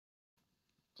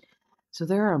So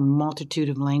there are a multitude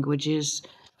of languages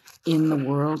in the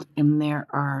world, and there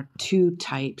are two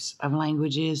types of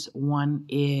languages. One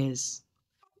is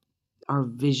our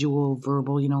visual,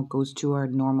 verbal, goes to our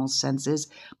normal senses,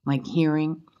 like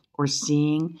hearing or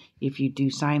seeing if you do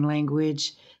sign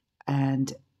language,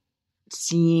 and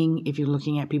seeing if you're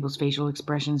looking at people's facial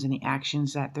expressions and the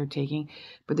actions that they're taking.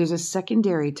 But there's a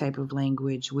secondary type of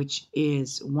language, which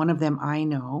is one of them I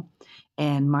know,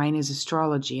 and mine is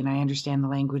astrology, and I understand the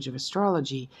language of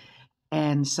astrology.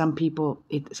 And some people,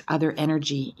 it's other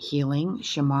energy healing,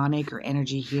 shamanic or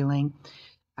energy healing.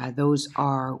 Those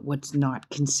are what's not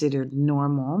considered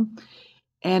normal.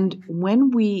 And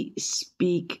when we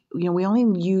speak, we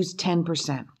only use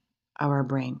 10% of our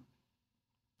brain.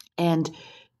 And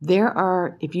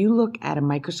if you look at a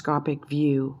microscopic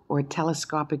view or a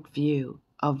telescopic view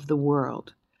of the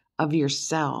world, of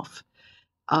yourself,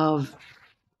 of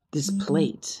this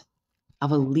plate,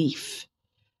 of a leaf,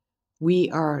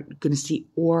 we are going to see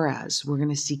auras. We're going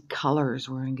to see colors.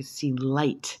 We're going to see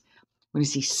light. We're going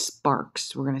to see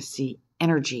sparks. We're going to see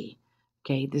energy.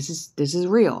 Okay, this is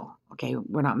real. Okay,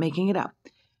 we're not making it up.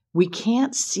 We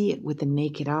can't see it with the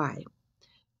naked eye.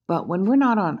 But when we're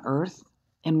not on Earth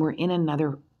and we're in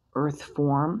another Earth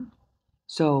form,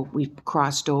 so we've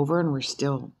crossed over and we're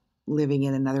still living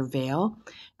in another veil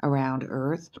around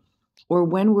Earth, or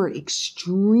when we're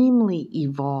extremely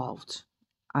evolved,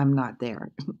 I'm not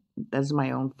there. That's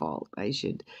my own fault. I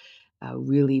should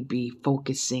really be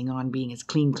focusing on being as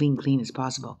clean as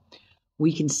possible.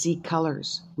 We can see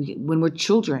colors. When we're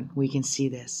children, we can see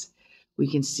this. We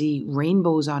can see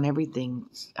rainbows on everything,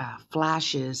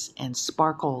 flashes and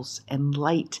sparkles and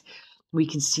light. We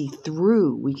can see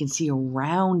through. We can see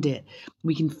around it.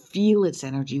 We can feel its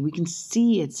energy. We can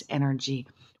see its energy.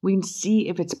 We can see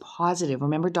if it's positive.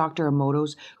 Remember Dr.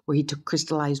 Emoto's, where he took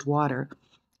crystallized water,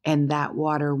 and that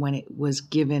water, when it was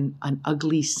given an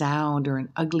ugly sound or an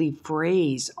ugly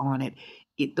phrase on it,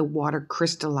 the water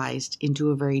crystallized into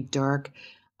a very dark,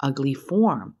 ugly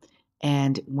form.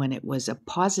 And when it was a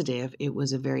positive, it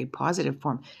was a very positive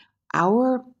form.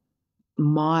 Our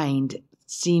mind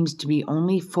seems to be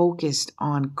only focused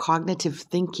on cognitive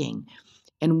thinking,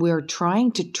 and we're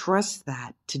trying to trust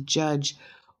that to judge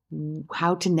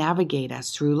how to navigate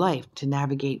us through life, to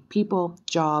navigate people,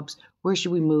 jobs, where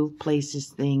should we move, places,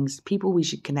 things, people we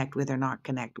should connect with or not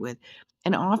connect with.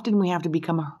 And often we have to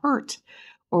become hurt,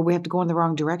 or we have to go in the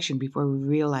wrong direction before we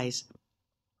realize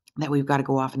that we've got to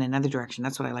go off in another direction.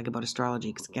 That's what I like about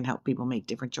astrology, because it can help people make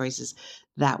different choices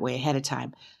that way ahead of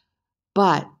time.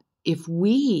 But if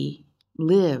we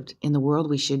lived in the world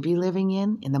we should be living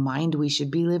in the mind we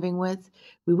should be living with,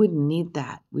 we wouldn't need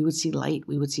that. We would see light,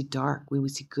 we would see dark, we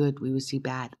would see good, we would see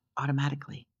bad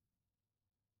automatically.